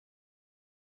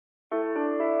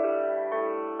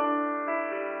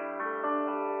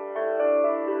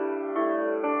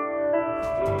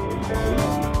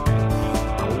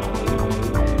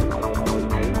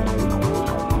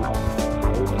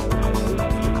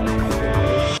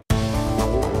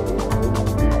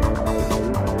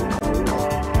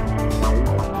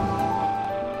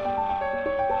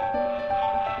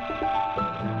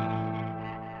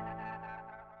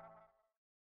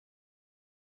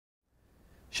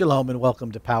Shalom and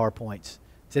welcome to PowerPoints.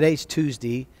 Today's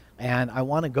Tuesday, and I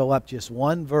want to go up just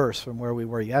one verse from where we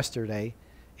were yesterday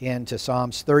into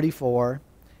Psalms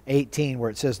 34:18, where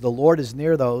it says, "The Lord is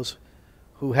near those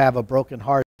who have a broken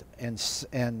heart and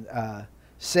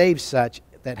saves such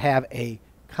that have a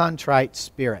contrite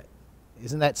spirit."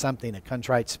 Isn't that something, a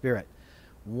contrite spirit?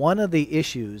 One of the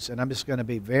issues, and I'm just going to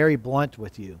be very blunt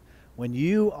with you, when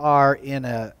you are in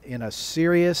a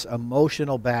serious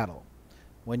emotional battle,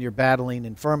 when you're battling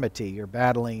infirmity, you're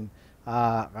battling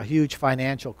a huge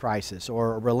financial crisis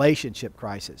or a relationship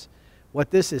crisis, what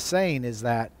this is saying is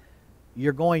that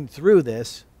you're going through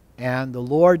this and the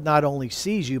Lord not only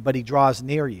sees you, but He draws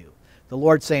near you. The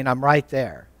Lord's saying, I'm right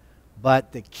there.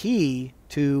 But the key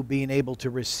to being able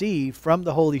to receive from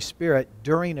the Holy Spirit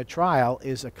during a trial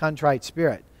is a contrite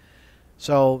spirit.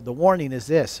 So the warning is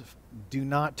this: do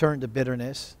not turn to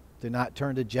bitterness, do not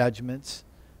turn to judgments,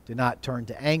 do not turn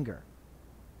to anger.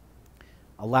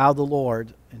 Allow the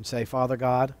Lord and say, Father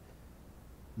God,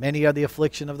 many are the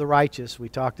affliction of the righteous. We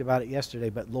talked about it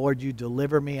yesterday, but Lord, you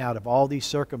deliver me out of all these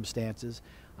circumstances.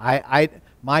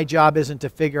 My job isn't to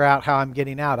figure out how I'm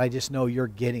getting out. I just know you're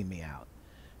getting me out.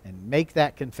 And make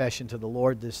that confession to the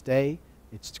Lord this day.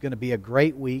 It's going to be a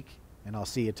great week, and I'll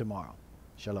see you tomorrow.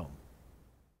 Shalom.